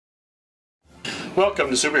Welcome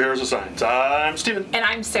to Superheroes of Science. I'm Stephen. And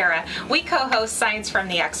I'm Sarah. We co-host Science from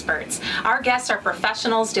the Experts. Our guests are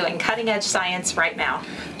professionals doing cutting-edge science right now.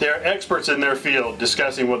 They're experts in their field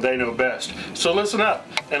discussing what they know best. So listen up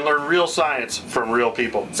and learn real science from real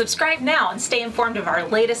people. Subscribe now and stay informed of our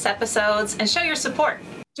latest episodes and show your support.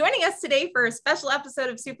 Joining us today for a special episode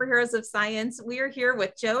of Superheroes of Science, we are here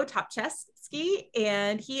with Joe Topcheski,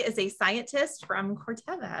 and he is a scientist from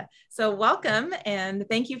Corteva. So welcome, and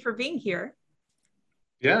thank you for being here.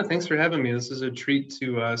 Yeah, thanks for having me. This is a treat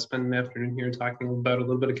to spend an afternoon here talking about a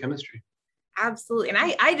little bit of chemistry. Absolutely. And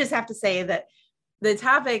I just have to say that the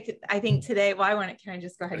topic, I think today, can I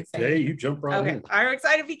just go ahead and say Today, you jump right in. I'm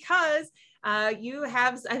excited because you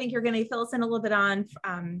have, I think you're going to fill us in a little bit on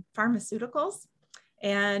pharmaceuticals.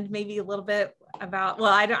 And maybe a little bit about,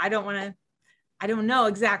 well, I don't know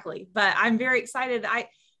exactly, but I'm very excited.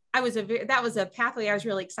 That was a pathway I was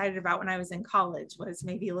really excited about when I was in college, was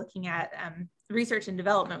maybe looking at research and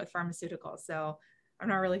development with pharmaceuticals. So I'm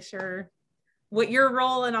not really sure what your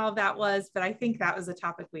role in all of that was, but I think that was a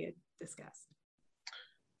topic we had discussed.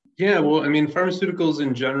 Yeah, well, I mean, pharmaceuticals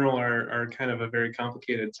in general are kind of a very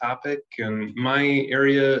complicated topic, and my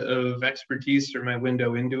area of expertise, or my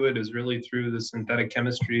window into it, is really through the synthetic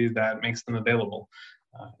chemistry that makes them available.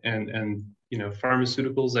 And you know,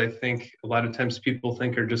 pharmaceuticals, I think a lot of times people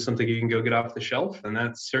think are just something you can go get off the shelf, and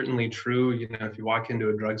that's certainly true. You know, if you walk into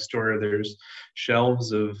a drugstore, there's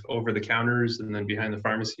shelves of over the counters, and then behind the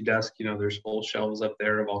pharmacy desk, you know, there's full shelves up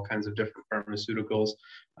there of all kinds of different pharmaceuticals.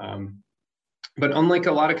 But unlike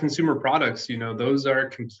a lot of consumer products, you know, those are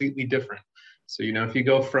completely different. So, you know, if you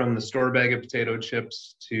go from the store bag of potato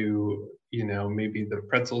chips to, you know, maybe the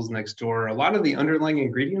pretzels next door, a lot of the underlying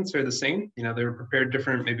ingredients are the same. You know, they were prepared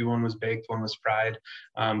different. Maybe one was baked, one was fried.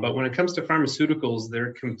 But when it comes to pharmaceuticals,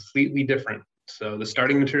 they're completely different. So the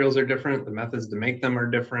starting materials are different, the methods to make them are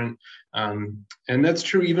different. And that's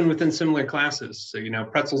true even within similar classes. So, you know,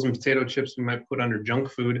 pretzels and potato chips we might put under junk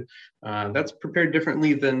food. That's prepared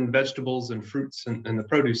differently than vegetables and fruits in the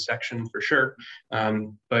produce section for sure.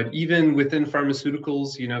 But even within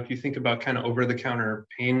pharmaceuticals, you know, if you think about kind of over-the-counter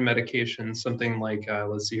pain medications, something like,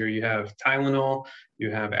 let's see here, you have Tylenol, you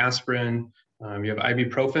have aspirin, you have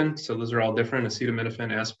ibuprofen. So those are all different: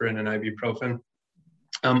 acetaminophen, aspirin, and ibuprofen.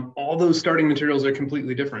 All those starting materials are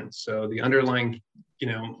completely different. So the underlying, you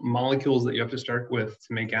know, molecules that you have to start with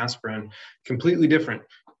to make aspirin, completely different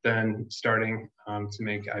than starting to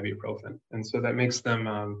make ibuprofen. And so that makes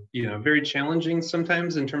them, you know, very challenging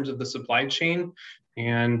sometimes in terms of the supply chain.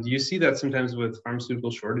 And you see that sometimes with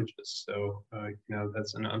pharmaceutical shortages. So, you know,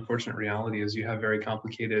 that's an unfortunate reality, is you have very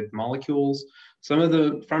complicated molecules. Some of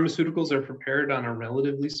the pharmaceuticals are prepared on a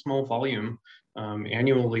relatively small volume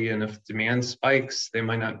annually, and if demand spikes, they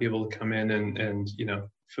might not be able to come in and you know,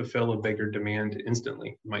 fulfill a bigger demand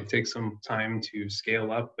instantly. It might take some time to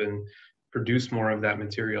scale up and produce more of that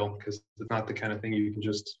material, because it's not the kind of thing you can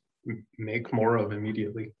just make more of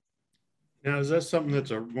immediately. Now, is that something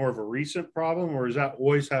that's more of a recent problem, or is that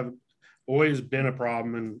always been a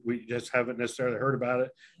problem and we just haven't necessarily heard about it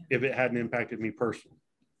if it hadn't impacted me personally?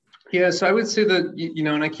 Yeah, so I would say that, you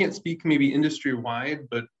know, and I can't speak maybe industry-wide,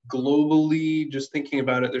 but globally, just thinking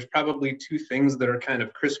about it, there's probably two things that are kind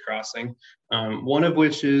of crisscrossing. One of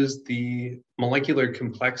which is the molecular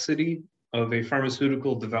complexity of a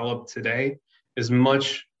pharmaceutical developed today is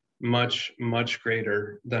much, much, much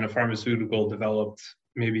greater than a pharmaceutical developed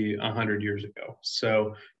maybe 100 years ago.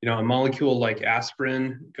 So, you know, a molecule like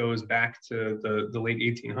aspirin goes back to the late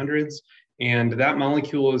 1800s, and that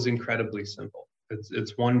molecule is incredibly simple.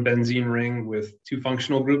 It's one benzene ring with two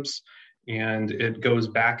functional groups, and it goes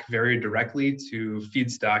back very directly to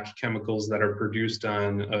feedstock chemicals that are produced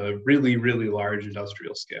on a really, really large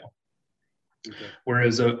industrial scale. Okay.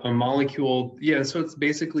 Whereas a molecule, yeah, so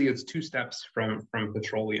it's two steps from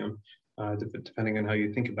petroleum, depending on how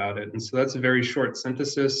you think about it. And so that's a very short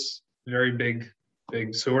synthesis, very big.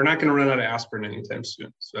 So we're not going to run out of aspirin anytime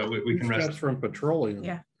soon. So we can rest. Steps from petroleum.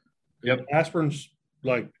 Yeah. Yep. Aspirin's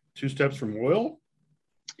like 2 steps from oil.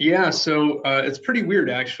 Yeah, so it's pretty weird,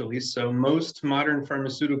 actually. So most modern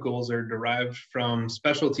pharmaceuticals are derived from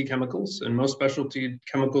specialty chemicals, and most specialty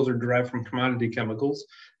chemicals are derived from commodity chemicals.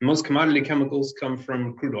 And most commodity chemicals come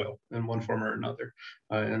from crude oil in one form or another.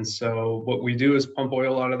 And so what we do is pump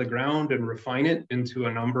oil out of the ground and refine it into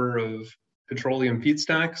a number of petroleum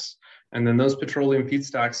feedstocks. And then those petroleum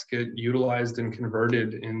feedstocks get utilized and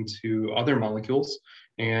converted into other molecules.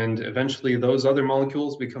 And eventually those other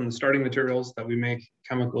molecules become the starting materials that we make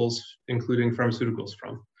chemicals, including pharmaceuticals,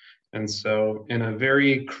 from. And so in a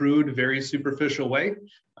very crude, very superficial way,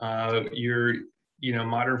 modern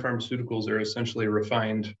pharmaceuticals are essentially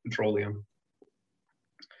refined petroleum.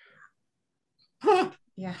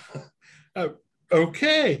 Yeah.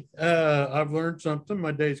 Okay. I've learned something.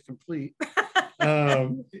 My day's complete.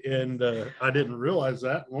 And I didn't realize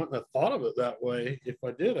that. Wouldn't have thought of it that way. If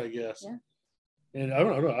I did, I guess. Yeah. And I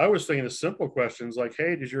don't know. I was thinking of simple questions like,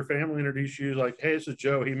 "Hey, does your family introduce you?" Like, "Hey, this is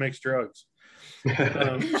Joe. He makes drugs."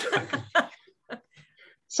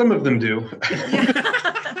 Some of them do.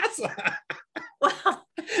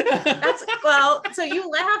 Well, so you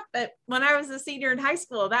laugh, but when I was a senior in high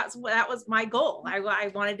school, that was my goal.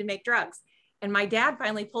 I wanted to make drugs. And my dad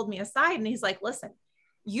finally pulled me aside and he's like, listen,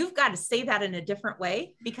 you've got to say that in a different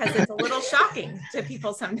way because it's a little shocking to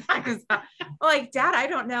people sometimes. I'm like, Dad, I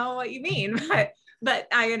don't know what you mean, but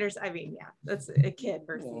I understand. I mean, yeah, that's a kid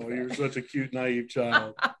versus. Oh, you're such a cute, naive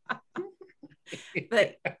child.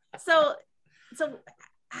 But so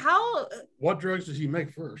how? What drugs does he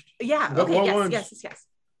make first? Yeah. Okay. Yes.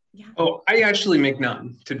 Yeah. Oh, I actually make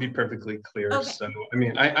none, to be perfectly clear. Okay. So, I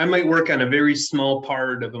mean, I might work on a very small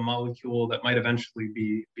part of a molecule that might eventually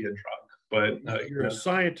be a drug. But you're a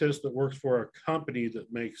scientist that works for a company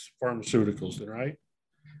that makes pharmaceuticals, then, right?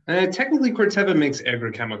 Technically, Corteva makes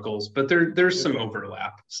agrochemicals, but there's some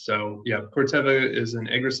overlap. So, yeah, Corteva is an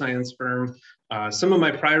agriscience firm. Some of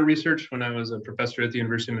my prior research when I was a professor at the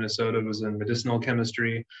University of Minnesota was in medicinal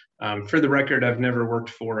chemistry. For the record, I've never worked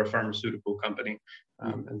for a pharmaceutical company.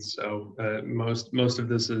 And so most of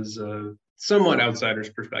this is somewhat outsider's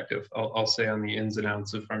perspective, I'll say, on the ins and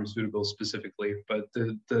outs of pharmaceuticals specifically, but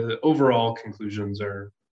the overall conclusions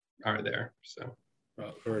are there. So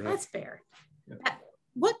that's fair. Yeah.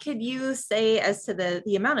 What could you say as to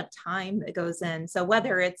the amount of time that goes in? So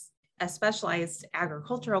whether it's a specialized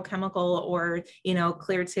agricultural chemical or,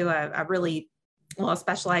 clear to a really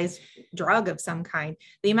specialized drug of some kind,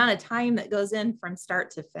 the amount of time that goes in from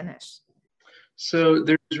start to finish. So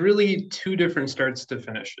there's really two different starts to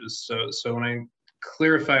finishes. So when I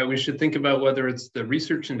clarify, we should think about whether it's the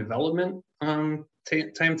research and development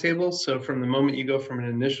timetable. So from the moment you go from an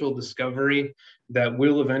initial discovery that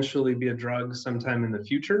will eventually be a drug sometime in the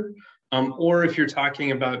future, or if you're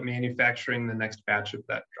talking about manufacturing the next batch of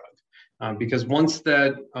that drug. Because once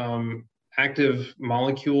that active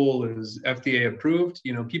molecule is FDA approved,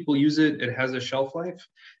 people use it, it has a shelf life.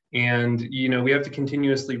 And, we have to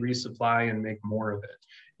continuously resupply and make more of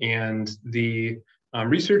it. And the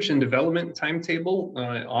research and development timetable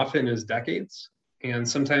often is decades. And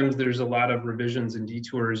sometimes there's a lot of revisions and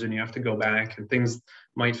detours and you have to go back and things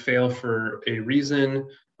might fail for a reason.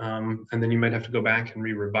 And then you might have to go back and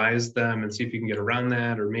re-revise them and see if you can get around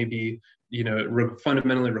that, or maybe it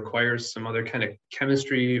fundamentally requires some other kind of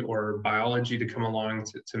chemistry or biology to come along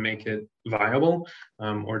to make it viable,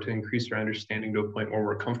 or to increase our understanding to a point where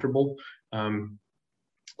we're comfortable. And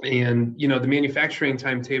the manufacturing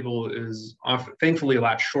timetable is thankfully a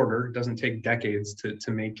lot shorter. It doesn't take decades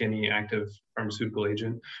to make any active pharmaceutical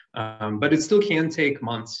agent, but it still can take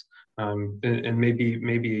months. And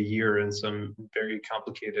maybe a year in some very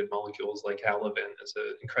complicated molecules like Halaven is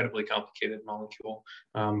an incredibly complicated molecule.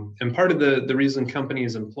 And part of the reason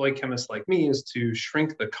companies employ chemists like me is to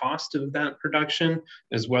shrink the cost of that production,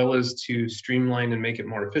 as well as to streamline and make it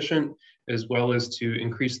more efficient, as well as to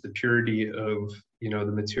increase the purity of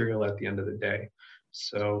the material at the end of the day.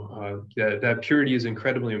 So that purity is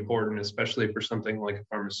incredibly important, especially for something like a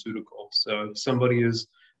pharmaceutical. So if somebody is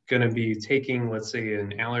going to be taking, let's say,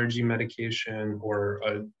 an allergy medication or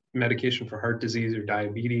a medication for heart disease or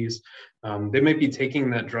diabetes, they might be taking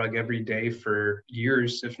that drug every day for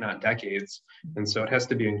years, if not decades. And so it has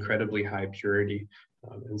to be incredibly high purity.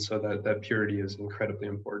 And so that purity is incredibly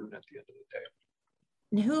important at the end of the day.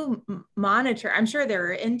 And who monitor? I'm sure there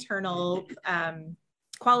are internal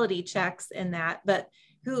quality checks in that, but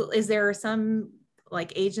is there some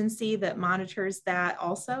agency that monitors that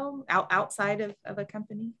also outside of a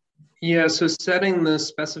company? Yeah, so setting the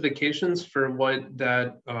specifications for what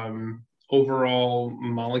that overall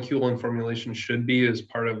molecule and formulation should be is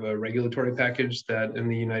part of a regulatory package that in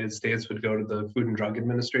the United States would go to the Food and Drug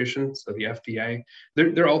Administration, so the FDA.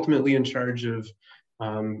 They're ultimately in charge of,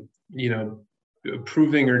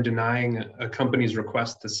 approving or denying a company's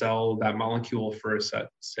request to sell that molecule for a set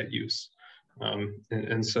use.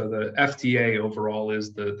 And so the FDA overall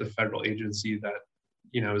is the federal agency that,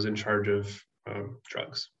 is in charge of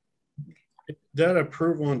drugs. That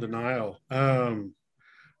approval and denial,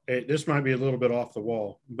 this might be a little bit off the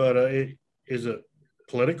wall, but is it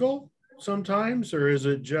political sometimes, or is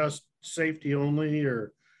it just safety only,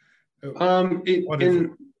 or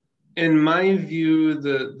in my view,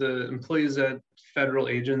 the employees at federal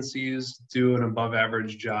agencies do an above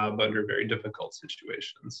average job under very difficult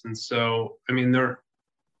situations. And so, I mean,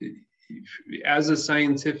 as a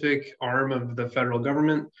scientific arm of the federal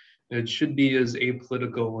government, It should be as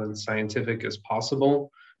apolitical and scientific as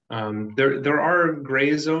possible. There are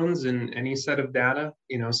gray zones in any set of data,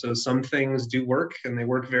 so some things do work and they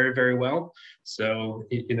work very, very well. So,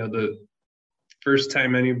 the first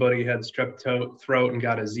time anybody had strep throat and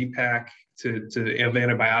got a Z-Pak to have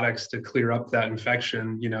antibiotics to clear up that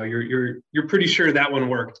infection, you're pretty sure that one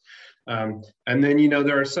worked. And then,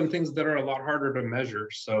 there are some things that are a lot harder to measure.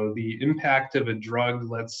 So the impact of a drug,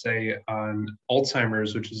 let's say on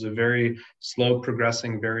Alzheimer's, which is a very slow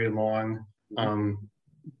progressing, very long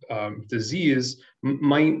disease,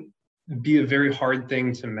 might be a very hard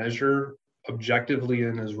thing to measure objectively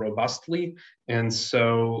and as robustly. And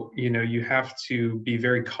so, you have to be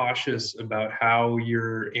very cautious about how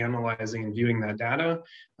you're analyzing and viewing that data.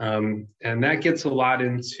 And that gets a lot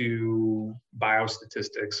into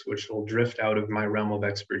biostatistics, which will drift out of my realm of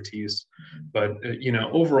expertise. But,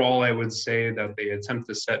 overall, I would say that they attempt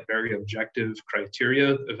to set very objective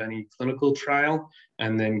criteria of any clinical trial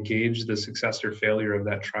and then gauge the success or failure of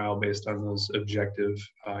that trial based on those objective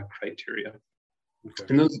criteria. Okay.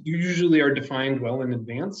 And those usually are defined well in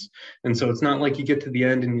advance. And so it's not like you get to the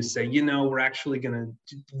end and you say, we're actually going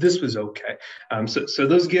to, this was okay. So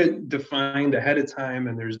those get defined ahead of time,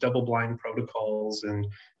 and there's double blind protocols, and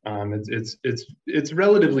it's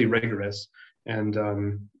relatively rigorous. And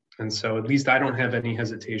so at least I don't have any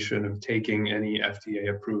hesitation of taking any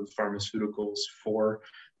FDA approved pharmaceuticals for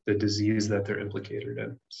the disease that they're implicated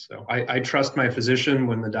in. So I trust my physician.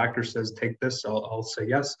 When the doctor says, take this, I'll say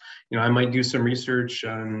yes. I might do some research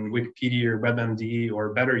on Wikipedia or WebMD,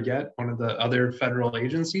 or better yet, one of the other federal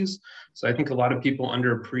agencies. So I think a lot of people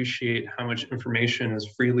underappreciate how much information is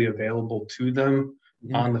freely available to them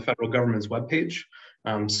on the federal government's webpage.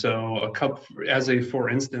 So for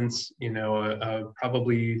instance,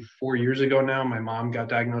 probably 4 years ago now, my mom got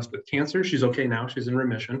diagnosed with cancer. She's okay now, she's in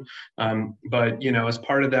remission. But, as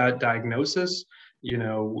part of that diagnosis, we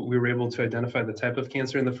were able to identify the type of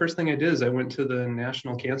cancer. And the first thing I did is I went to the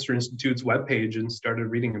National Cancer Institute's webpage and started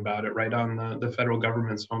reading about it right on the federal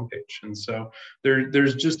government's homepage. And so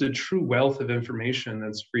there's just a true wealth of information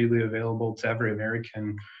that's freely available to every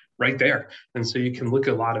American right there. And so you can look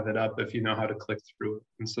a lot of it up if you know how to click through it.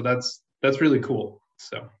 And so that's really cool.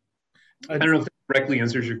 So I don't know if that directly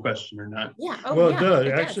answers your question or not. Yeah. It does.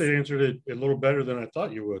 It actually answered it a little better than I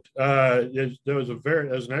thought you would. That was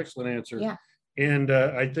an excellent answer. Yeah. And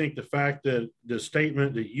I think the fact that the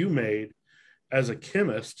statement that you made as a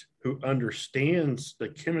chemist who understands the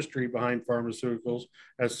chemistry behind pharmaceuticals,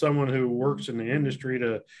 as someone who works in the industry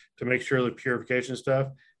to make sure the purification stuff,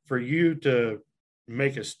 for you to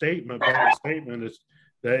make a statement is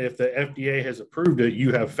that if the FDA has approved it,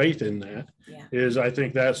 you have faith in that. I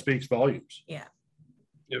think that speaks volumes. Yeah.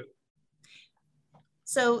 Yep.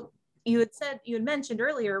 So you had mentioned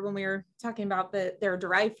earlier when we were talking about that they're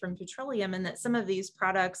derived from petroleum, and that some of these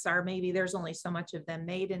products are, maybe there's only so much of them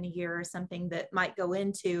made in a year, or something that might go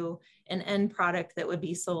into an end product that would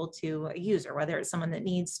be sold to a user, whether it's someone that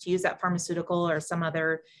needs to use that pharmaceutical or some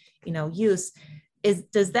other, use.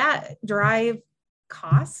 Does that drive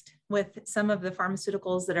cost with some of the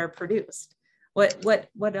pharmaceuticals that are produced? What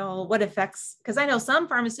affects, because I know some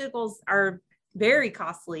pharmaceuticals are very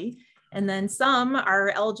costly, and then some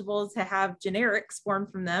are eligible to have generics formed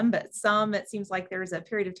from them, but some, it seems like there's a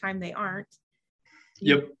period of time they aren't.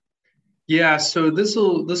 Yep. Yeah, so this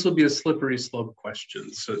will be a slippery slope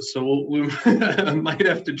question. So we might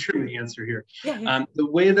have to trim the answer here. Yeah. The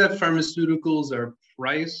way that pharmaceuticals are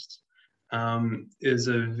priced is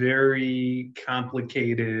a very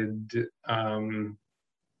complicated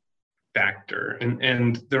factor.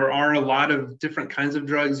 And there are a lot of different kinds of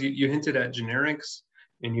drugs. You hinted at generics,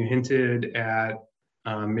 and you hinted at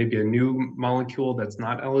maybe a new molecule that's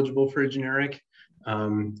not eligible for a generic.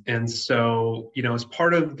 And so, as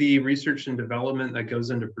part of the research and development that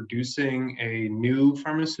goes into producing a new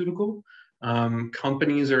pharmaceutical,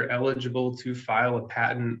 companies are eligible to file a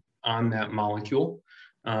patent on that molecule.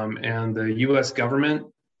 And the US government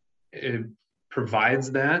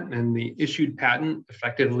provides that, and the issued patent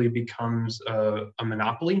effectively becomes a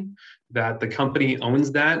monopoly, that the company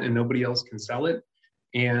owns that and nobody else can sell it.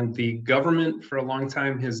 And the government for a long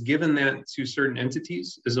time has given that to certain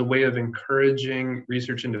entities as a way of encouraging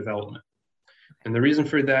research and development. And the reason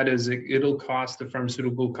for that is it'll cost a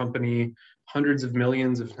pharmaceutical company hundreds of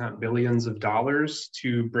millions, if not billions of dollars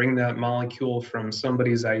to bring that molecule from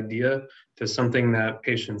somebody's idea to something that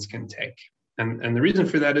patients can take. And the reason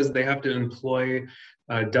for that is they have to employ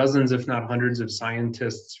dozens, if not hundreds of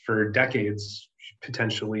scientists for decades,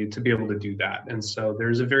 potentially, to be able to do that. And so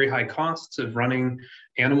there's a very high cost of running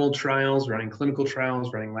animal trials, running clinical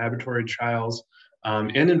trials, running laboratory trials.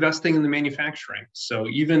 and investing in the manufacturing. So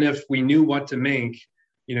even if we knew what to make,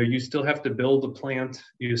 you still have to build a plant,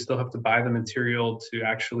 you still have to buy the material to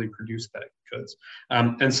actually produce that goods.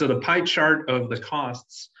 And so the pie chart of the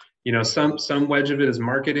costs, some wedge of it is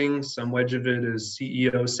marketing, some wedge of it is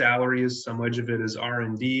CEO salaries, some wedge of it is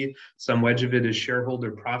R&D, some wedge of it is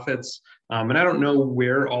shareholder profits. And I don't know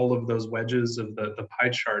where all of those wedges of the pie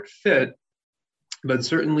chart fit, but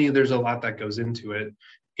certainly there's a lot that goes into it.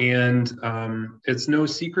 And it's no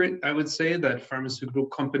secret, I would say, that pharmaceutical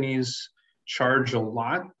companies charge a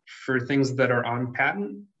lot for things that are on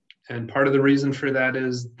patent. And part of the reason for that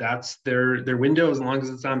is that's their window. As long as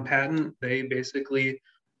it's on patent, they basically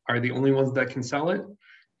are the only ones that can sell it.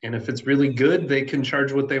 And if it's really good, they can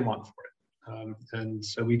charge what they want for it. And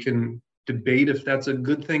so we can debate if that's a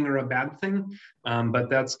good thing or a bad thing, but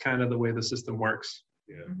that's kind of the way the system works.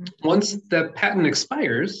 Yeah. Once that patent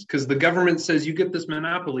expires, because the government says you get this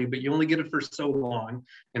monopoly, but you only get it for so long.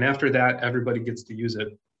 And after that, everybody gets to use it.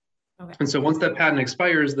 Okay. And so once that patent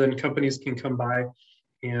expires, then companies can come by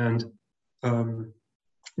and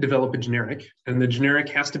develop a generic. And the generic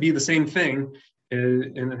has to be the same thing,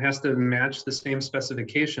 and it has to match the same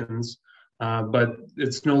specifications, but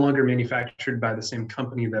it's no longer manufactured by the same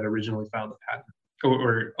company that originally filed the patent,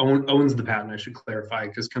 or owns the patent, I should clarify,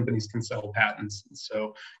 because companies can sell patents.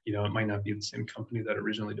 So, it might not be the same company that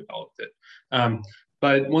originally developed it.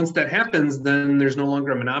 But once that happens, then there's no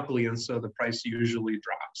longer a monopoly, and so the price usually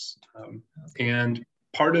drops. And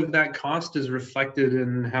part of that cost is reflected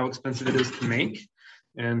in how expensive it is to make.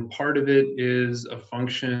 And part of it is a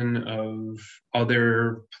function of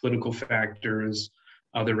other political factors,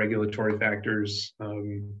 other regulatory factors.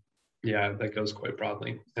 That goes quite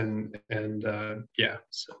broadly. And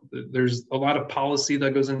so there's a lot of policy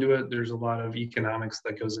that goes into it. There's a lot of economics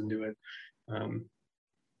that goes into it.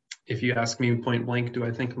 If you ask me point blank, do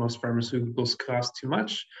I think most pharmaceuticals cost too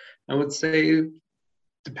much? I would say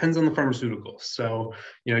depends on the pharmaceutical. So,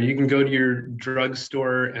 you can go to your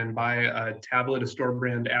drugstore and buy a tablet of store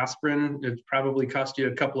brand aspirin. It probably cost you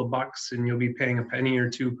a couple of bucks and you'll be paying a penny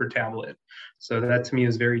or two per tablet. So that to me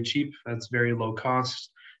is very cheap. That's very low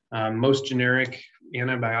cost. Most generic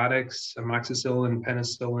antibiotics, amoxicillin,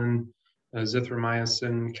 penicillin,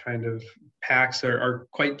 azithromycin kind of packs are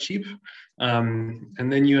quite cheap.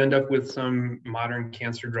 And then you end up with some modern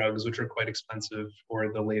cancer drugs, which are quite expensive,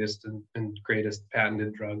 or the latest and greatest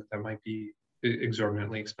patented drug that might be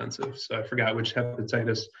exorbitantly expensive. So I forgot which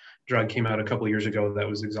hepatitis drug came out a couple of years ago that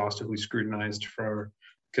was exhaustively scrutinized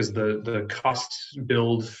because the cost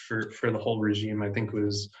build for the whole regime, I think,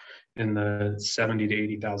 was in the $70,000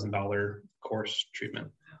 to $80,000 course treatment.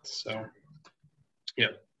 So, yeah,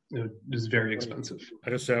 it is very expensive.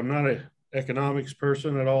 Like I said, I'm not an economics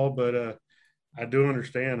person at all, but I do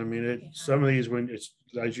understand. I mean, some of these, when it's,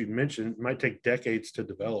 as you mentioned, it might take decades to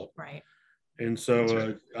develop. Right. And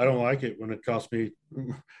so I don't like it when it costs me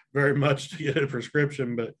very much to get a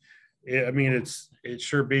prescription, but it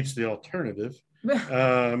sure beats the alternative.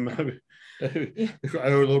 I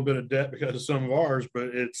owe a little bit of debt because of some of ours, but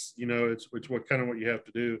it's what you have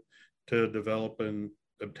to do to develop and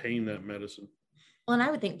obtain that medicine. Well, and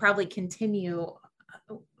I would think probably continue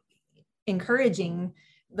encouraging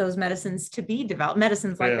those medicines to be developed,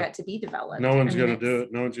 that to be developed. No one's going to do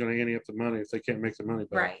it. No one's going to ante up the money if they can't make the money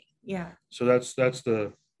back. Right. Yeah. So that's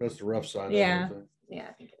the rough side. Yeah. Of it. Yeah,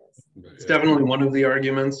 I think it is. It's definitely one of the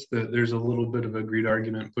arguments that there's a little bit of a greed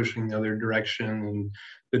argument pushing the other direction, and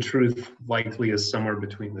the truth likely is somewhere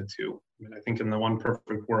between the two. I mean, I think in the one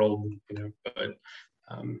perfect world, but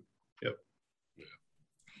yep.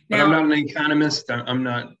 But I'm not an economist. I'm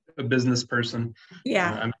not a business person.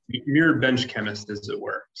 Yeah. I'm a mere bench chemist, as it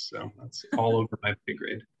were. So that's all over my pay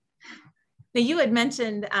grade. Now you had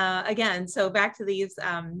mentioned, again, so back to these,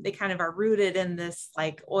 they kind of are rooted in this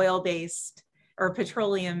like oil-based or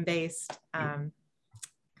petroleum-based kind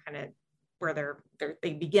of where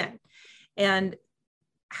they begin. And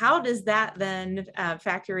how does that then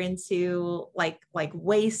factor into like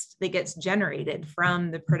waste that gets generated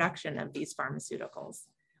from the production of these pharmaceuticals?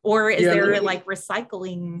 Or is there like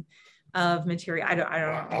recycling of material? I don't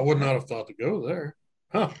know. I would not have thought to go there.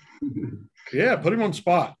 Huh. Yeah, put him on the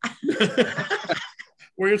spot.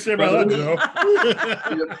 What are you going to say about that, Joe?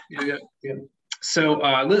 Yeah. So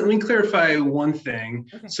let me clarify one thing.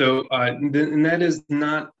 Okay. So, and that is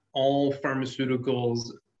not all pharmaceuticals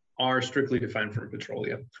are strictly defined from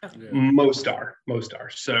petroleum. Okay. Yeah. Most are.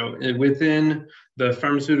 So within the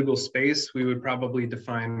pharmaceutical space, we would probably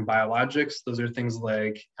define biologics. Those are things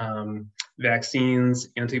like vaccines,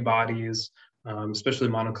 antibodies, especially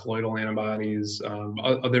monoclonal antibodies,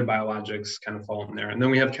 other biologics kind of fall in there. And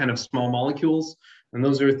then we have kind of small molecules, And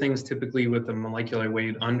those are things typically with a molecular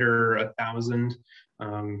weight under 1,000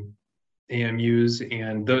 AMUs.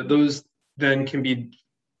 And those then can be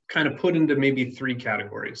kind of put into maybe 3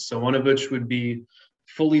 categories. So one of which would be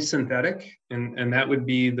fully synthetic, and that would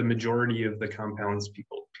be the majority of the compounds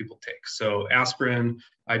people take. So aspirin,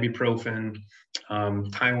 ibuprofen,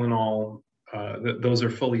 Tylenol, those are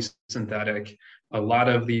fully synthetic. A lot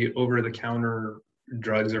of the over-the-counter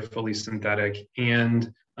drugs are fully synthetic,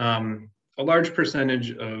 and a large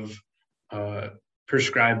percentage of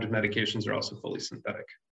prescribed medications are also fully synthetic.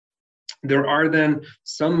 There are then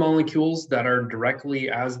some molecules that are directly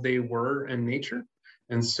as they were in nature.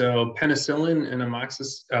 And so penicillin and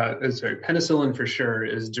penicillin for sure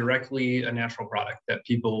is directly a natural product that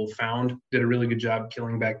people found did a really good job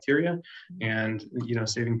killing bacteria and, you know,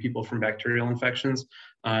 saving people from bacterial infections.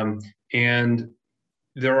 And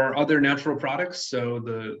there are other natural products. So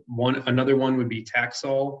another one would be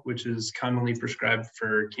Taxol, which is commonly prescribed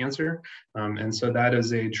for cancer. And so that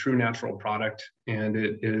is a true natural product, and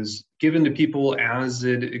it is given to people as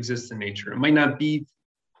it exists in nature. It might not be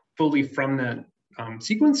fully from that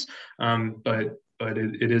sequence, but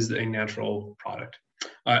it is a natural product.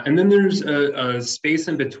 And then there's a space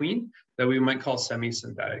in between that we might call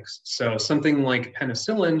semi-synthetics. So something like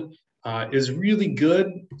penicillin is really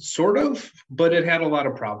good, sort of, but it had a lot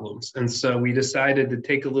of problems. And so we decided to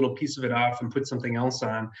take a little piece of it off and put something else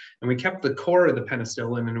on. And we kept the core of the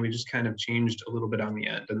penicillin, and we just kind of changed a little bit on the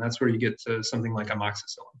end. And that's where you get to something like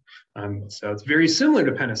amoxicillin. So it's very similar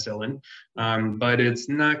to penicillin, but it's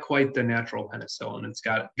not quite the natural penicillin. It's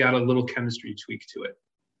got a little chemistry tweak to it.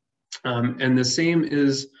 And the same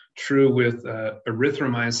is true with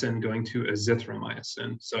erythromycin going to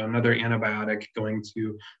azithromycin. So another antibiotic going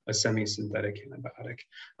to a semi-synthetic antibiotic.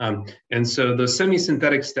 And so the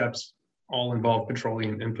semi-synthetic steps all involve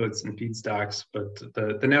petroleum inputs and feedstocks, but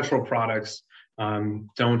the natural products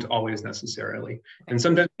don't always necessarily. And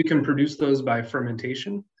sometimes we can produce those by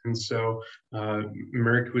fermentation. And so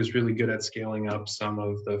Merck was really good at scaling up some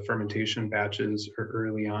of the fermentation batches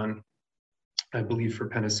early on. I believe for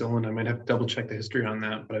penicillin, I might have to double check the history on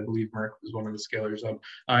that, but I believe Merck was one of the scalers up.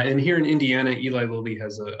 And here in Indiana, Eli Lilly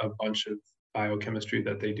has a bunch of biochemistry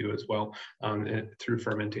that they do as well through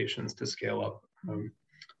fermentations to scale up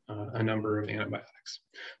a number of antibiotics.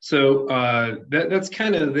 So that's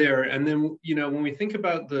kind of there. And then, you know, when we think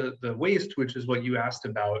about the waste, which is what you asked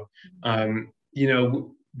about, you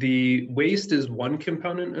know, the waste is one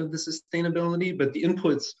component of the sustainability, but the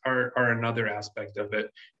inputs are another aspect of it.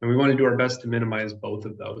 And we want to do our best to minimize both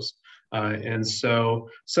of those. And so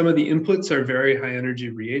some of the inputs are very high energy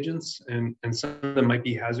reagents, and some of them might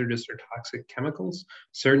be hazardous or toxic chemicals.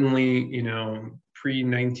 Certainly, you know,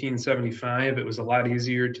 pre-1975, it was a lot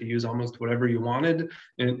easier to use almost whatever you wanted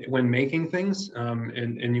when making things,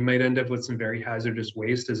 and you might end up with some very hazardous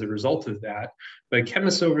waste as a result of that. But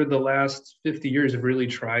chemists over the last 50 years have really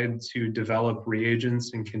tried to develop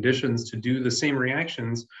reagents and conditions to do the same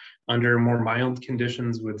reactions under more mild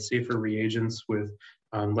conditions with safer reagents with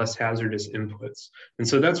less hazardous inputs. And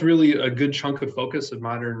so that's really a good chunk of focus of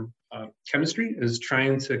modern chemistry, is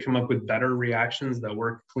trying to come up with better reactions that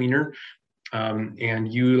work cleaner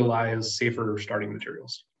and utilize safer starting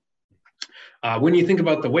materials. When you think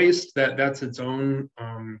about the waste, that's its own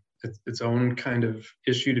kind of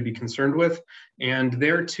issue to be concerned with. And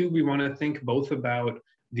there too, we want to think both about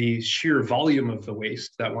the sheer volume of the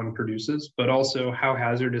waste that one produces, but also how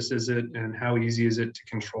hazardous is it and how easy is it to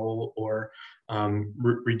control or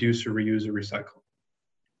reduce or reuse or recycle.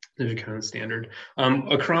 Those are kind of standard.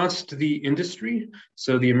 Across the industry,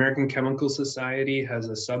 so the American Chemical Society has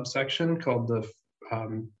a subsection called the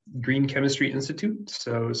Green Chemistry Institute.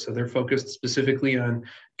 So they're focused specifically on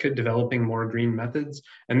developing more green methods.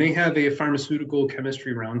 And they have a pharmaceutical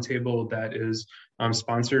chemistry roundtable that is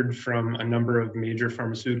sponsored from a number of major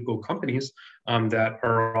pharmaceutical companies that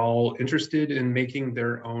are all interested in making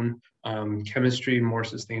their own chemistry more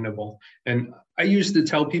sustainable. And I used to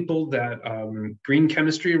tell people that green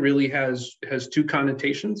chemistry really has two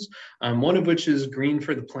connotations, one of which is green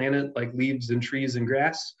for the planet, like leaves and trees and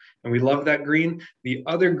grass, and we love that green. The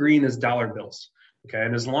other green is dollar bills. Okay,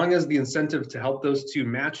 and as long as the incentive to help those two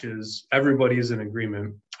matches, everybody is in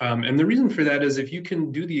agreement. And the reason for that is if you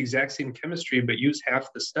can do the exact same chemistry but use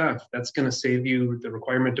half the stuff, that's going to save you the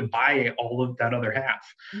requirement to buy all of that other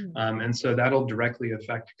half. And so that'll directly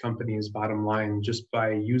affect companies' bottom line just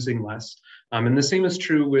by using less. And the same is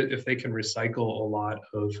true if they can recycle a lot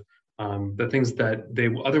of the things that they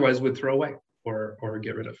otherwise would throw away or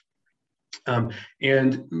get rid of.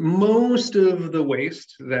 And most of the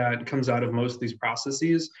waste that comes out of most of these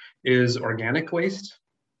processes is organic waste,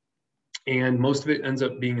 and most of it ends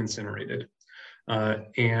up being incinerated.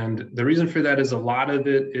 And the reason for that is a lot of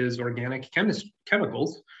it is organic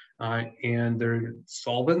chemicals, and they're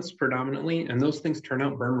solvents predominantly, and those things turn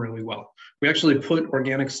out burn really well. We actually put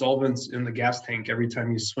organic solvents in the gas tank every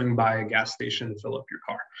time you swing by a gas station to fill up your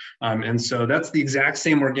car. And so that's the exact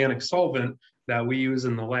same organic solvent that we use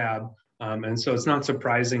in the lab. And so it's not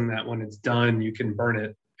surprising that when it's done, you can burn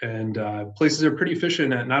it. And places are pretty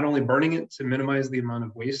efficient at not only burning it to minimize the amount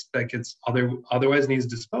of waste that gets otherwise needs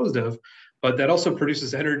disposed of, but that also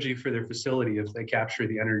produces energy for their facility if they capture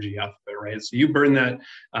the energy out of it, right? So you burn that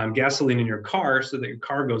gasoline in your car so that your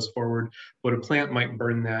car goes forward, but a plant might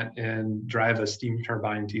burn that and drive a steam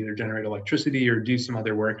turbine to either generate electricity or do some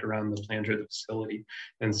other work around the plant or the facility.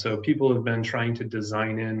 And so people have been trying to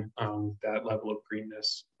design in that level of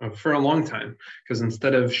greenness for a long time, because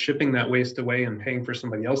instead of shipping that waste away and paying for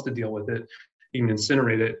somebody else to deal with it, you can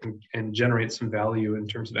incinerate it and generate some value in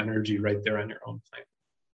terms of energy right there on your own plant.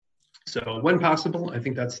 So when possible, I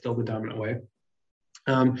think that's still the dominant way.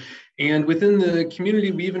 And within the community,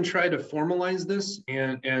 we even try to formalize this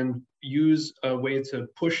and use a way to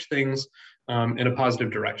push things in a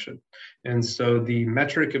positive direction. And so the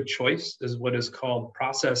metric of choice is what is called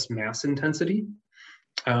process mass intensity.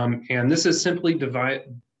 And this is simply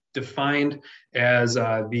defined as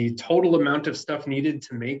the total amount of stuff needed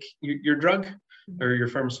to make your drug or your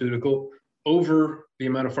pharmaceutical over the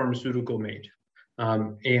amount of pharmaceutical made.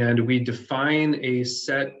 And we define a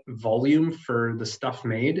set volume for the stuff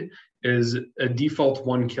made as a default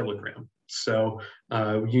 1 kilogram. So,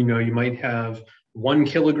 you might have 1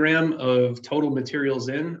 kilogram of total materials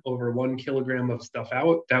in over 1 kilogram of stuff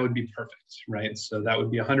out. That would be perfect, right? So that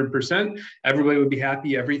would be 100%. Everybody would be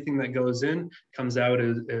happy. Everything that goes in comes out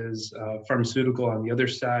as pharmaceutical on the other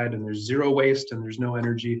side, and there's zero waste and there's no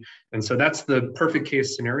energy. And so that's the perfect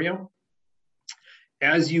case scenario.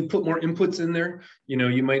 As you put more inputs in there,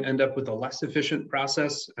 you might end up with a less efficient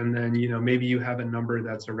process. And then, maybe you have a number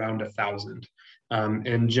that's around 1,000.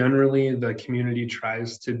 And generally the community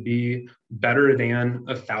tries to be better than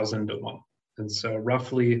 1,000 to 1. And so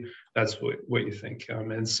roughly that's what you think.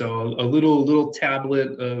 And so a little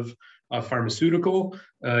tablet of a pharmaceutical,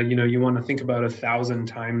 you want to think about 1,000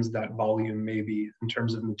 times that volume maybe in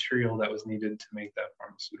terms of material that was needed to make that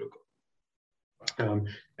pharmaceutical.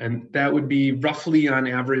 And that would be roughly on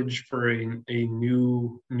average for a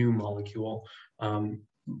new molecule.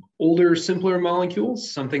 Older, simpler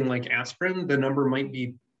molecules, something like aspirin, the number might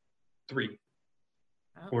be 3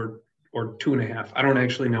 or 2.5. I don't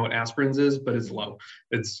actually know what aspirin's is, but it's low.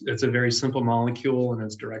 It's a very simple molecule and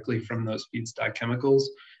it's directly from those feedstock chemicals.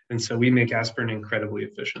 And so we make aspirin incredibly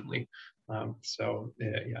efficiently. But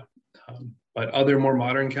other more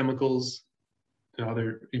modern chemicals,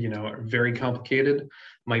 are very complicated,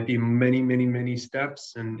 might be many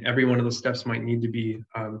steps, and every one of those steps might need to be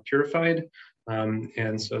purified.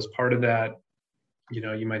 And so as part of that,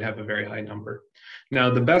 you might have a very high number.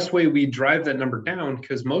 Now, the best way we drive that number down,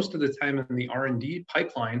 because most of the time in the R&D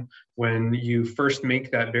pipeline, when you first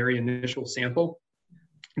make that very initial sample,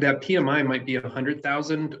 that PMI might be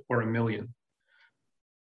 100,000 or 1 million.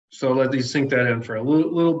 So let you sink that in for a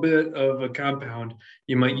little bit of a compound.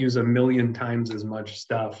 You might use 1 million times as much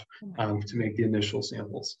stuff to make the initial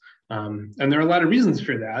samples. And there are a lot of reasons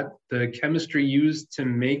for that. The chemistry used to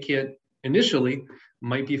make it initially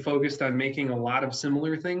might be focused on making a lot of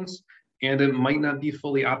similar things, and it might not be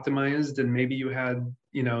fully optimized. And maybe you had,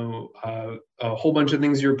 a whole bunch of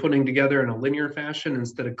things you're putting together in a linear fashion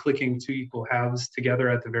instead of clicking 2 equal halves together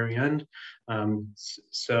at the very end.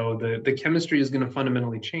 So the chemistry is going to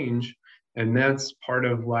fundamentally change. And that's part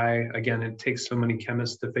of why, again, it takes so many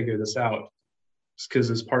chemists to figure this out. It's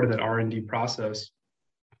because as part of that R&D process,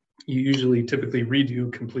 you usually typically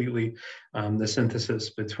redo completely the synthesis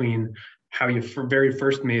between how you very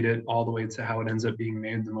first made it all the way to how it ends up being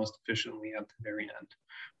made the most efficiently at the very end.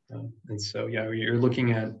 And so, you're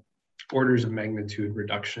looking at orders of magnitude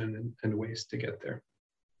reduction and waste to get there.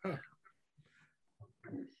 Huh.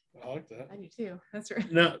 I like that. I do too. That's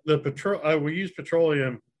right. Now, we use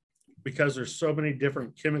petroleum because there's so many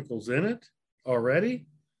different chemicals in it already.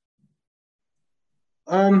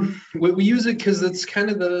 We use it because it's kind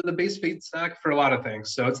of the base feedstock for a lot of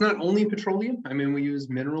things. So it's not only petroleum. I mean, we use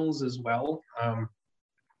minerals as well.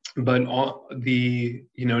 But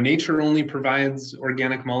nature only provides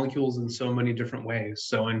organic molecules in so many different ways.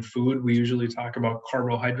 So in food, we usually talk about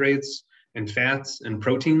carbohydrates and fats and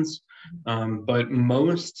proteins. But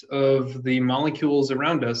most of the molecules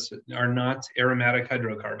around us are not aromatic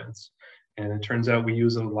hydrocarbons. And it turns out we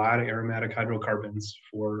use a lot of aromatic hydrocarbons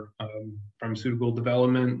for pharmaceutical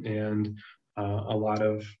development, and a lot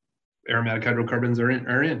of aromatic hydrocarbons are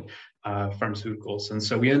in pharmaceuticals. And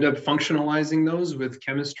so we end up functionalizing those with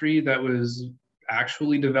chemistry that was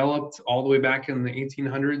actually developed all the way back in the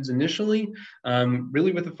 1800s initially,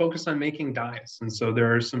 really with a focus on making dyes. And so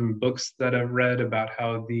there are some books that I've read about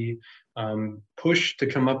how the push to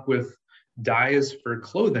come up with dyes for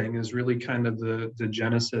clothing is really kind of the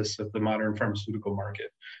genesis of the modern pharmaceutical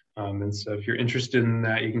market. And so if you're interested in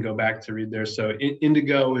that, you can go back to read there. So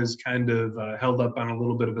indigo is kind of held up on a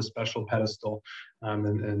little bit of a special pedestal.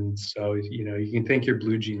 And so, you know, you can thank your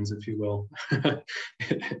blue jeans, if you will,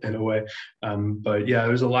 in a way. But yeah,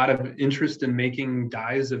 there's a lot of interest in making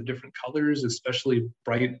dyes of different colors, especially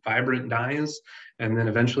bright, vibrant dyes. And then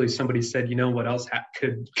eventually somebody said, you know, what else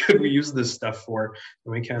could we use this stuff for?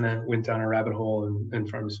 And we kind of went down a rabbit hole in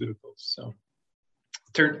pharmaceuticals. So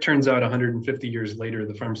turns out 150 years later,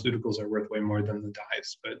 the pharmaceuticals are worth way more than the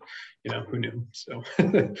dyes, but you know, who knew? So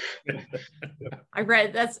I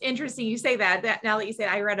read, that's interesting you say that now that you say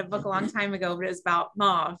it, I read a book a long time ago, but it was about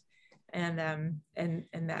mauve, and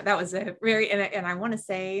that was a very, and I want to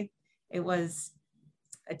say it was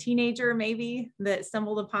a teenager maybe that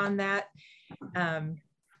stumbled upon that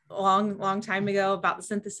long time ago about the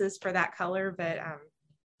synthesis for that color, but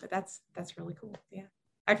that's really cool. Yeah.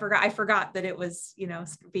 I forgot that it was, you know,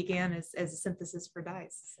 began as a synthesis for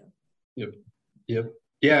dyes. So. Yep.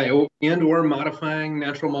 Yeah, and or modifying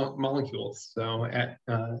natural molecules. So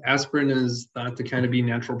aspirin is thought to kind of be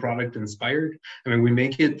natural product inspired. I mean, we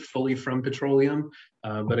make it fully from petroleum,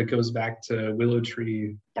 but it goes back to willow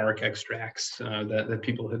tree bark extracts that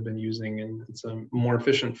people have been using, and it's a more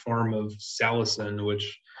efficient form of salicin,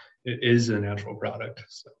 which is a natural product.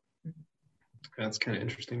 So that's kind of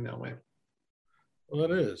interesting that way. Well,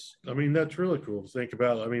 it is. I mean, that's really cool to think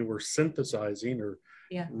about. I mean, we're synthesizing or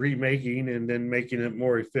remaking and then making it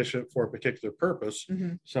more efficient for a particular purpose,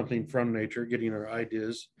 something from nature, getting our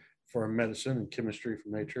ideas for medicine and chemistry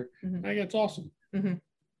from nature. I think it's awesome.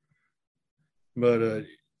 But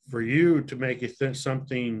for you to make it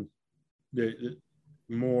something that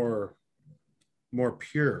more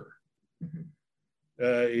pure,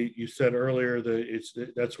 you said earlier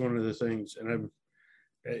that that's one of the things, and I'm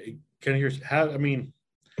can you how, I mean,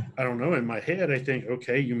 I don't know, in my head I think,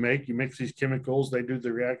 okay, you mix these chemicals, they do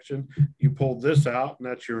the reaction, you pull this out, and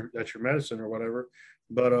that's your medicine or whatever.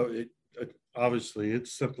 But obviously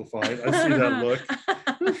it's simplified. I see that look.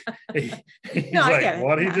 He's no, like,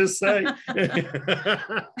 what did he just say?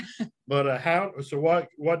 But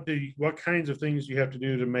what kinds of things do you have to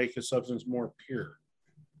do to make a substance more pure?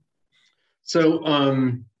 So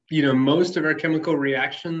you know, most of our chemical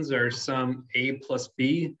reactions are some A plus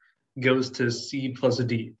B goes to C plus a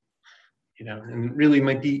D, you know, and really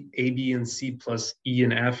might be A, B, and C plus E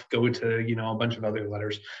and F go to, you know, a bunch of other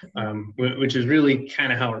letters, which is really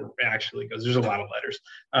kind of how it actually goes. There's a lot of letters.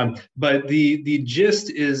 But the gist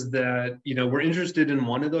is that, you know, we're interested in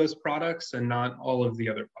one of those products and not all of the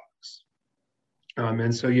other products.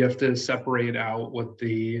 And so you have to separate out what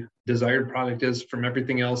the desired product is from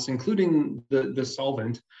everything else, including the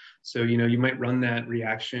solvent. So, you know, you might run that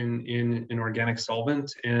reaction in an organic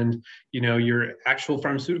solvent, and, you know, your actual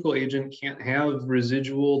pharmaceutical agent can't have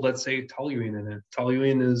residual, let's say, toluene in it.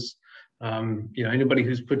 Toluene is, you know, anybody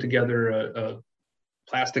who's put together a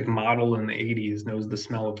plastic model in the 80s knows the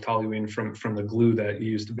smell of toluene from the glue that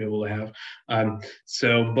you used to be able to have.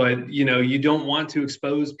 But, you know, you don't want to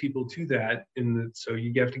expose people to that. So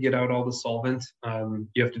you have to get out all the solvent.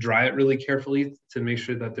 You have to dry it really carefully to make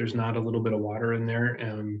sure that there's not a little bit of water in there.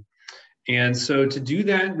 And so to do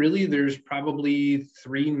that, really, there's probably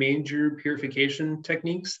 3 major purification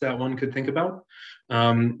techniques that one could think about.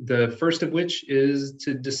 The first of which is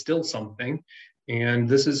to distill something. And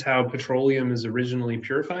this is how petroleum is originally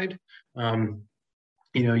purified. You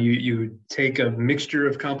know, you take a mixture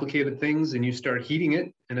of complicated things and you start heating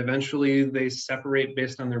it, and eventually they separate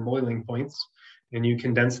based on their boiling points, and you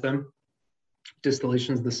condense them.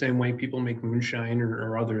 Distillation is the same way people make moonshine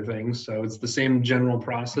or other things. So it's the same general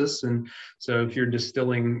process. And so if you're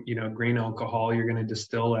distilling, you know, grain alcohol, you're going to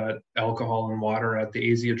distill at alcohol and water at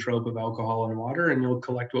the azeotrope of alcohol and water, and you'll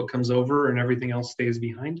collect what comes over and everything else stays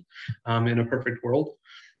behind in a perfect world.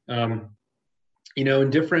 You know,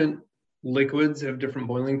 different liquids have different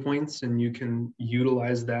boiling points, and you can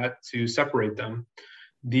utilize that to separate them.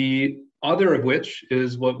 The other of which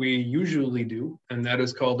is what we usually do, and that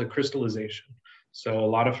is called a crystallization. So a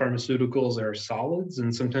lot of pharmaceuticals are solids,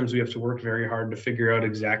 and sometimes we have to work very hard to figure out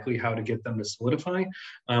exactly how to get them to solidify.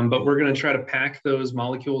 But we're going to try to pack those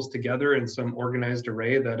molecules together in some organized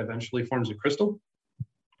array that eventually forms a crystal.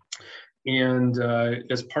 And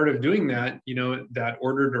as part of doing that, you know, that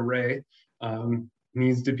ordered array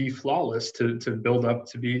needs to be flawless to build up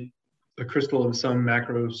to be a crystal of some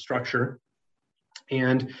macro structure.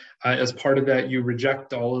 And as part of that, you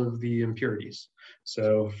reject all of the impurities.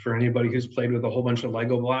 So for anybody who's played with a whole bunch of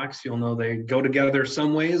Lego blocks, you'll know they go together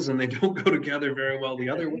some ways and they don't go together very well the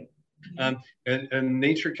other way. And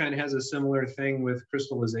nature kind of has a similar thing with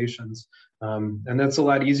crystallizations. And that's a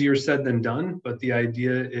lot easier said than done. But the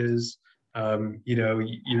idea is, you know,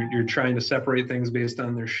 you're trying to separate things based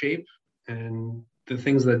on their shape, and the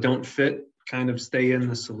things that don't fit kind of stay in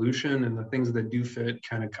the solution, and the things that do fit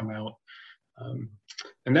kind of come out.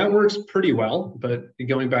 And that works pretty well. But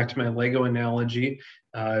going back to my Lego analogy,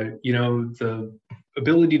 you know, the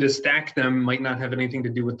ability to stack them might not have anything to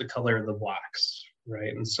do with the color of the blocks,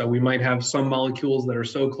 right? And so we might have some molecules that are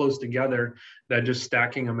so close together that just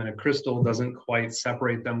stacking them in a crystal doesn't quite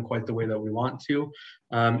separate them quite the way that we want to.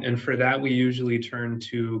 And for that, we usually turn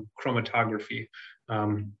to chromatography,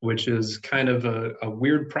 which is kind of a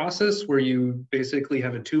weird process where you basically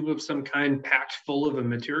have a tube of some kind packed full of a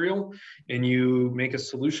material, and you make a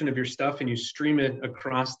solution of your stuff and you stream it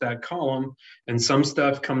across that column. And some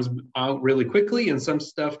stuff comes out really quickly, and some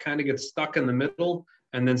stuff kind of gets stuck in the middle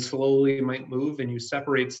and then slowly might move, and you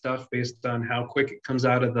separate stuff based on how quick it comes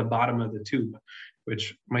out of the bottom of the tube,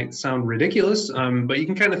 which might sound ridiculous, but you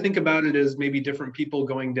can kind of think about it as maybe different people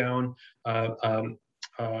going down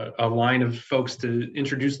a line of folks to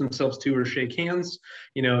introduce themselves to or shake hands.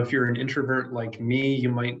 You know, if you're an introvert like me, you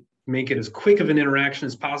might make it as quick of an interaction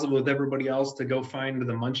as possible with everybody else to go find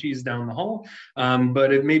the munchies down the hall.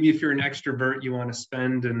 But maybe if you're an extrovert, you want to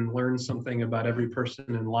spend and learn something about every person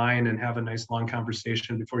in line and have a nice long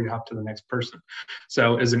conversation before you hop to the next person.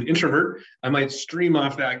 So as an introvert, I might stream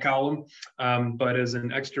off that column, but as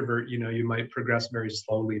an extrovert, you know, you might progress very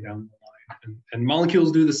slowly down the line. And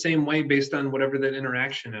molecules do the same way based on whatever that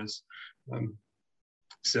interaction is.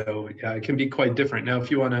 So yeah, it can be quite different. Now,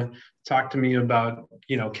 if you want to talk to me about,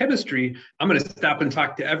 you know, chemistry, I'm going to stop and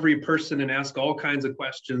talk to every person and ask all kinds of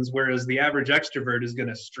questions, whereas the average extrovert is going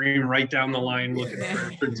to stream right down the line looking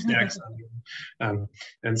for stacks on you.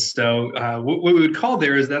 And so what we would call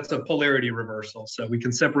there is that's a polarity reversal. So we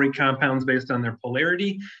can separate compounds based on their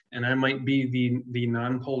polarity, and I might be the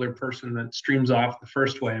non-polar person that streams off the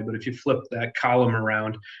first way, but if you flip that column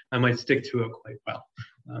around, I might stick to it quite well.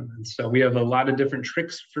 And so we have a lot of different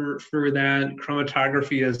tricks for that.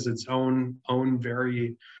 Chromatography is its own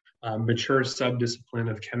very mature subdiscipline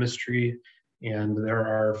of chemistry, and there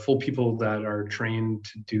are full people that are trained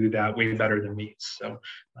to do that way better than me. So,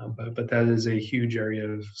 but that is a huge area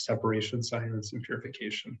of separation science and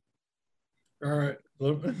purification. All right,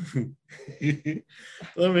 let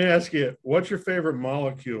me ask you, what's your favorite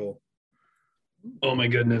molecule? Oh my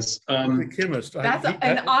goodness. The chemist. That's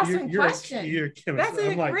an awesome question. You're a chemist. That's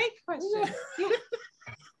a great question.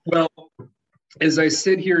 Well, as I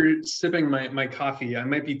sit here sipping my coffee, I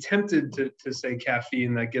might be tempted to say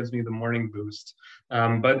caffeine. That gives me the morning boost.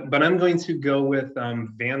 But I'm going to go with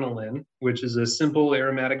vanillin, which is a simple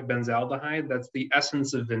aromatic benzaldehyde. That's the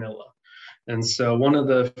essence of vanilla. And so one of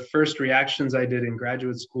the first reactions I did in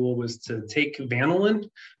graduate school was to take vanillin,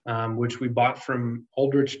 which we bought from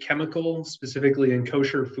Aldrich Chemical, specifically in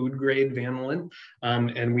kosher food grade vanillin,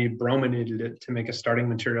 and we brominated it to make a starting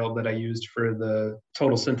material that I used for the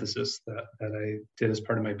total synthesis that I did as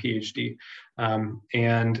part of my PhD.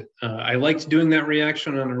 And I liked doing that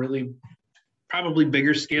reaction on a really probably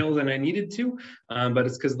bigger scale than I needed to, but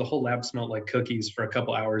it's because the whole lab smelled like cookies for a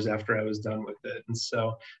couple hours after I was done with it. And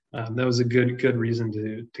so that was a good reason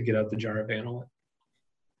to get out the jar of vanillin.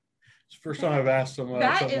 It's the first time I've asked someone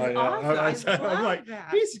something like that. I'm like,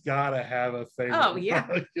 he's got to have a favorite. Oh, yeah.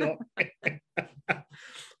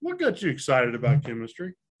 What got you excited about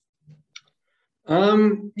chemistry?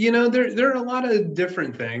 You know, there are a lot of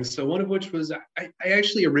different things. So one of which was I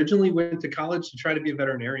actually originally went to college to try to be a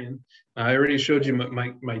veterinarian. I already showed you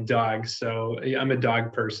my dog, so I'm a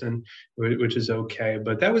dog person, which is okay.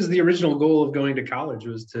 But that was the original goal of going to college,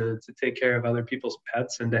 was to take care of other people's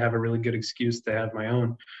pets and to have a really good excuse to have my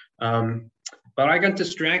own. But I got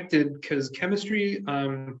distracted because chemistry,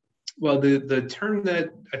 well, the term that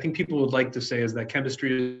I think people would like to say is that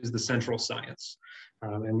chemistry is the central science.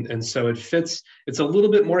 And so it fits, it's a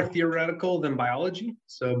little bit more theoretical than biology.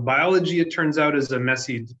 So biology, it turns out, is a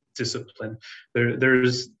messy discipline.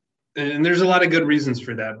 There's a lot of good reasons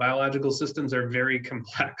for that. Biological systems are very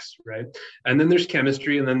complex, right? And then there's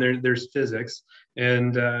chemistry, and then there's physics.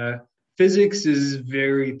 And physics is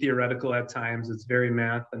very theoretical at times. It's very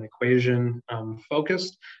math and equation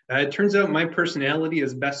focused. It turns out my personality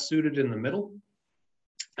is best suited in the middle.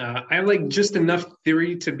 I like just enough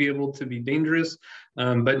theory to be able to be dangerous,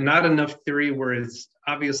 but not enough theory where it's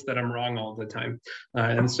obvious that I'm wrong all the time.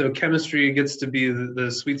 And so chemistry gets to be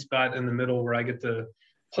the sweet spot in the middle where I get to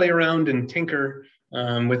play around and tinker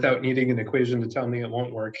without needing an equation to tell me it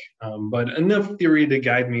won't work, but enough theory to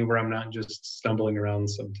guide me where I'm not just stumbling around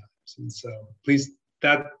sometimes. And so at least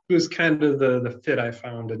that was kind of the fit I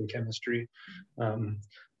found in chemistry.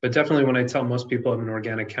 But definitely when I tell most people I'm an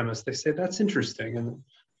organic chemist, they say, that's interesting. And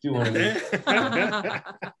do want to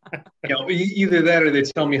either that or they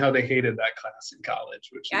tell me how they hated that class in college.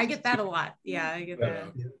 Which I get that a lot. Yeah, I get that.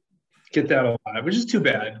 Get that a lot, which is too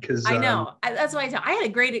bad because I know that's why I had a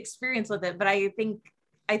great experience with it, but I think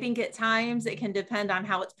at times it can depend on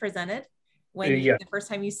how it's presented when the first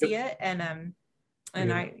time you see it, and I don't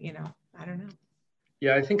know.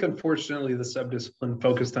 Yeah, I think unfortunately the subdiscipline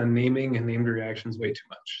focused on naming and named reactions way too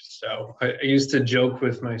much. So I used to joke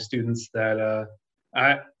with my students that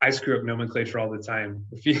I screw up nomenclature all the time.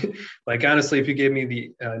 If you honestly, if you gave me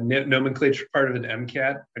the nomenclature part of an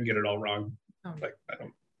MCAT, I'd get it all wrong. Oh.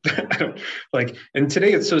 I don't like, and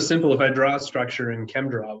today it's so simple. If I draw a structure in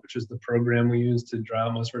ChemDraw, which is the program we use to draw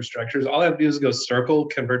most of our structures, all I have to do is go circle,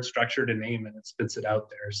 convert structure to name, and it spits it out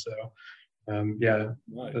there. So now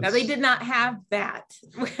they did not have that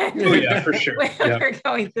for sure when we're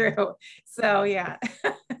going through. So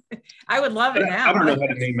I would love it now. I don't know how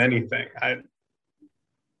to name anything. I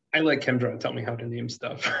like ChemDraw to tell me how to name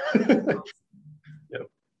stuff.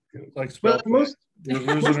 Like spell. We're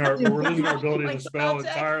losing our ability to spell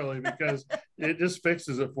entirely because it just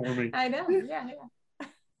fixes it for me. I know. Yeah.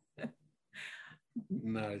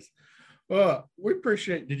 Nice. Well, we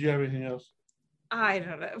appreciate. Did you have anything else? I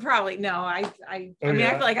don't know. Probably no. I mean,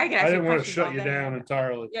 I feel like I can. I didn't want to shut you down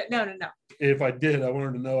entirely. Yeah. No. If I did, I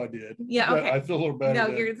wanted to know I did. Yeah. Okay. I feel a little better.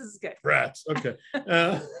 No, this is good. Rats. Okay.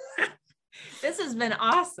 This has been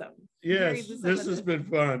awesome. Yes, this has been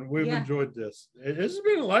fun. We've enjoyed this. This has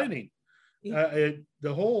been enlightening. The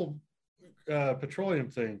whole petroleum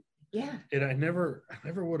thing. Yeah. And I never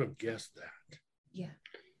would have guessed that. Yeah.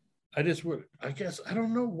 I just would. I guess I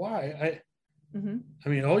don't know why. I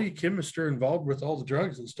mean, all you chemists are involved with all the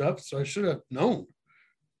drugs and stuff, so I should have known.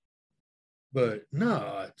 But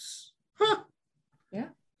no, it's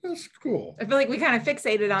that's cool. I feel like we kind of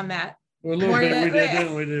fixated on that. Well, a little bit, we did,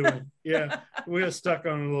 didn't we? Didn't we? Yeah, we got stuck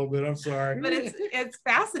on it a little bit. I'm sorry, but it's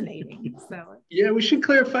fascinating. So we should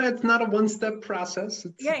clarify it's not a one-step process.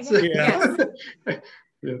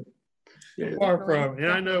 Far from.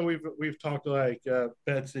 And I know we've talked like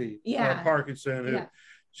Betsy Parkinson, who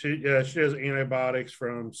she does antibiotics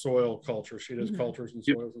from soil culture. She does cultures and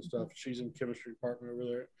soils and stuff. She's in chemistry department over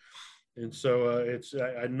there, and so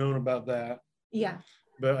I'd known about that. Yeah.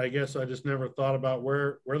 But I guess I just never thought about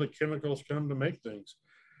where the chemicals come to make things.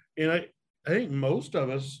 And I think most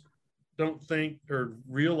of us don't think or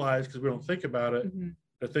realize, because we don't think about it,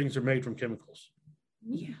 that things are made from chemicals.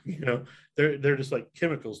 Yeah. You know, they're just like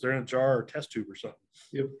chemicals. They're in a jar or test tube or something.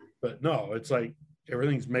 Yep. But no, it's like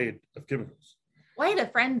everything's made of chemicals. Well, I had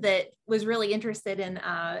a friend that was really interested in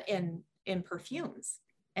perfumes.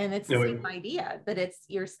 And it's the same idea that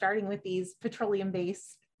you're starting with these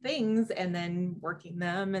petroleum-based things and then working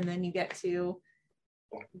them, and then you get to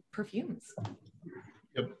perfumes.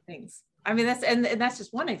 Things. I mean, that's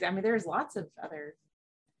just one example. I mean, there's lots of other.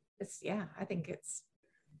 I think it's.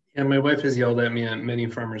 Yeah, my wife has yelled at me at many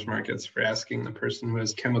farmers markets for asking the person who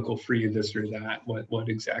is chemical free this or that what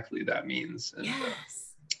exactly that means. And,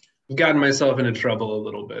 I've gotten myself into trouble a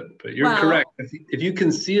little bit, but you're correct. If you can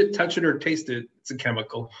see it, touch it, or taste it, it's a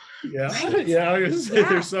chemical. Yeah, I was gonna say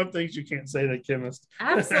there's some things you can't say to a chemist.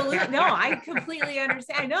 Absolutely, no, I completely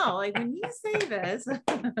understand. I know, like when you say this, I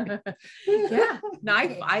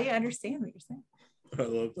understand what you're saying. I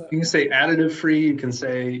love that. You can say additive free. You can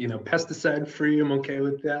say pesticide free. I'm okay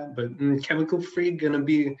with that, but chemical free gonna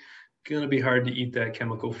be hard to eat that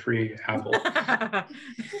chemical free apple.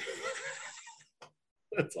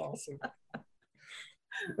 That's awesome.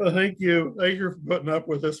 Well, thank you for putting up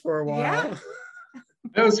with us for a while. Yeah.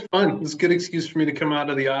 That was fun. It was a good excuse for me to come out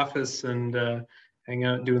of the office and hang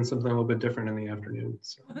out doing something a little bit different in the afternoon.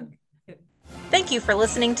 So. Thank you for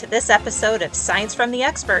listening to this episode of Science from the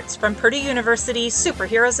Experts from Purdue University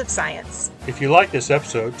Superheroes of Science. If you like this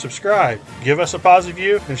episode, subscribe, give us a positive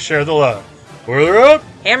review, and share the love. Boiler up!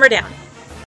 Hammer down.